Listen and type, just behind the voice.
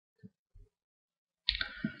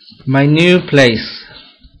My new place.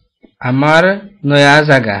 আমার নয়া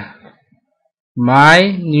জাগা। My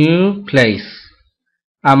new place.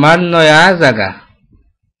 আমার নয়া জাগা।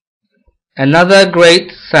 Another great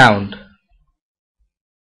sound.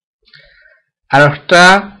 আরেকটা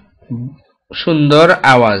সুন্দর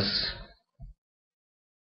আওয়াজ।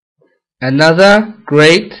 Another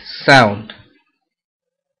great sound.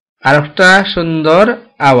 আরেকটা সুন্দর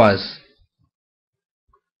আওয়াজ।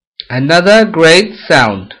 Another great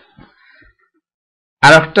sound.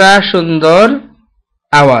 আরেকটা সুন্দর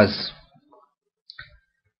আওয়াজ।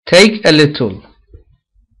 Take a little.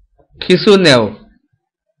 কিছু নেও।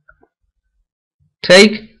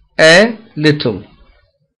 Take a little.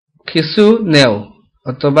 কিছু নেও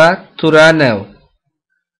অথবা তুরা নেও।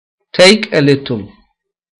 Take a little.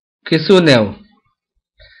 কিছু নেও।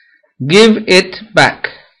 Give it back.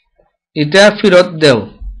 এটা ফেরত দেও।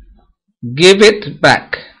 Give it back.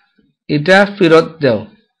 এটা ফেরত দেও।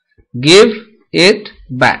 Give it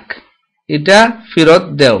back. এটা ফেরত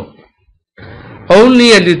দেও। Only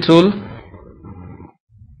a little.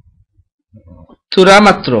 তুরা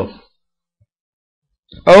মাত্র।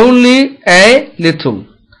 Only a little.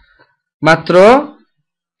 মাত্র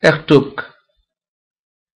একটুক।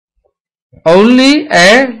 Only a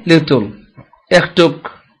little. একটুক,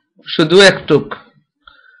 শুধু একটুক।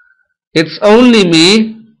 It's only me.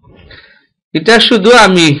 এটা শুধু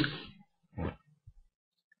আমি।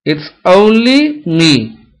 It's only me.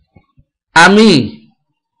 আমি।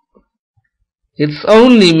 It's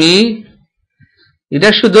only me. এটা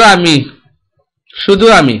শুধু আমি। শুধু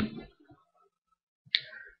আমি।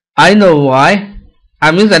 I know why.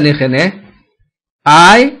 আমি জানি কেনে।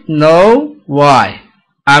 I know why.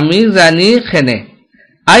 আমি জানি কেনে।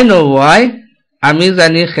 I know why. আমি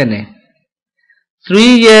জানি কেনে।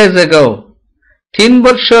 3 years ago. 3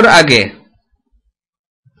 বছর আগে।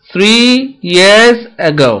 3 years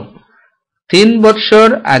ago. 3 বছর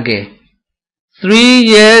আগে। 3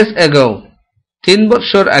 years ago. 3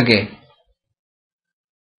 বছর আগে।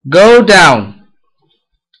 Go down.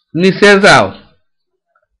 নিচে যাও।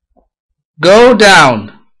 Go down.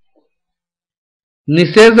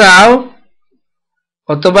 নিচে যাও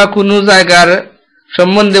অথবা কোনো জায়গার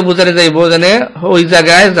সম্বন্ধে বুঝাতে যাইব যেনে ওই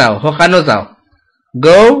জায়গায় যাও, ওখানে যাও।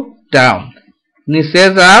 Go down. নিচে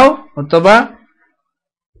যাও অথবা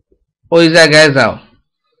ওই জায়গায় যাও।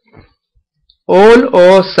 All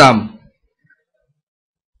or some.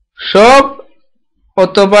 সব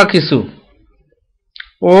অথবা কিছু।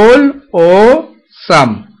 All or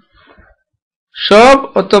some. সব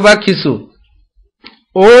অথবা কিছু।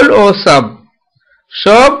 All or some.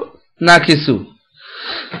 সব না কিছু।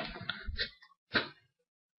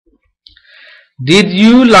 Did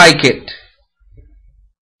you like it?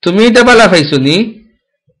 তুমি এটা ভালো পাইছো নি?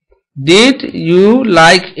 Did you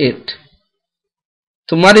like it?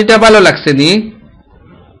 তোমার এটা ভালো লাগছে নি?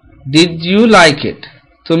 Did you like it?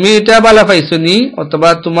 তুমি এটা ভালো পাইছো নি অথবা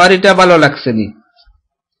তোমার এটা ভালো লাগছে নি?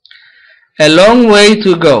 A long way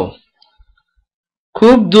to go.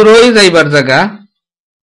 খুব দূরই যাইবার জায়গা।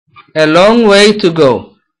 A long way to go.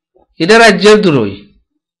 এটা রাজ্যের দূরই।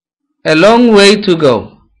 A long way to go.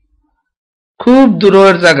 খুব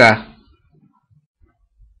দূরের জায়গা।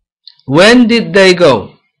 When did they go?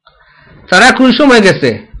 তারা কোন সময়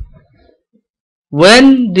গেছে? When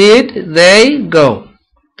did they go?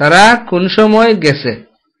 তারা কোন সময় গেছে?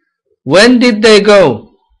 When did they go?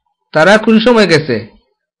 তারা কোন সময় গেছে?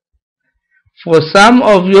 For some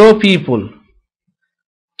of your people.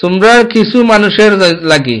 তোমরা কিছু মানুষের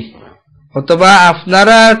লাগি অথবা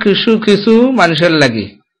আপনারা কিছু কিছু মানুষের লাগি।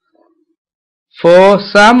 For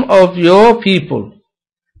some of your people.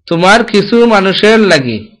 তোমার কিছু মানুষের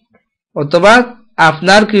লাগি অথবা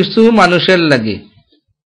আপনার কিছু মানুষের লাগি।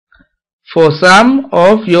 For some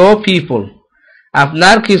of your people.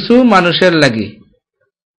 আপনার কিছু মানুষের লাগি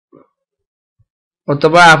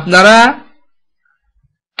অথবা আপনারা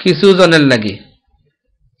কিছু জনের লাগি।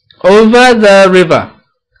 Over the river.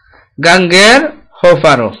 গাঙ্গের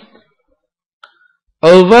হোফারো।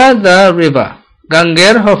 Over the river.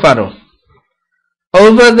 গাঙ্গের হোফারো।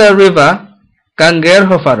 Over the river. গাঙ্গের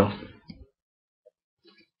হোফারো।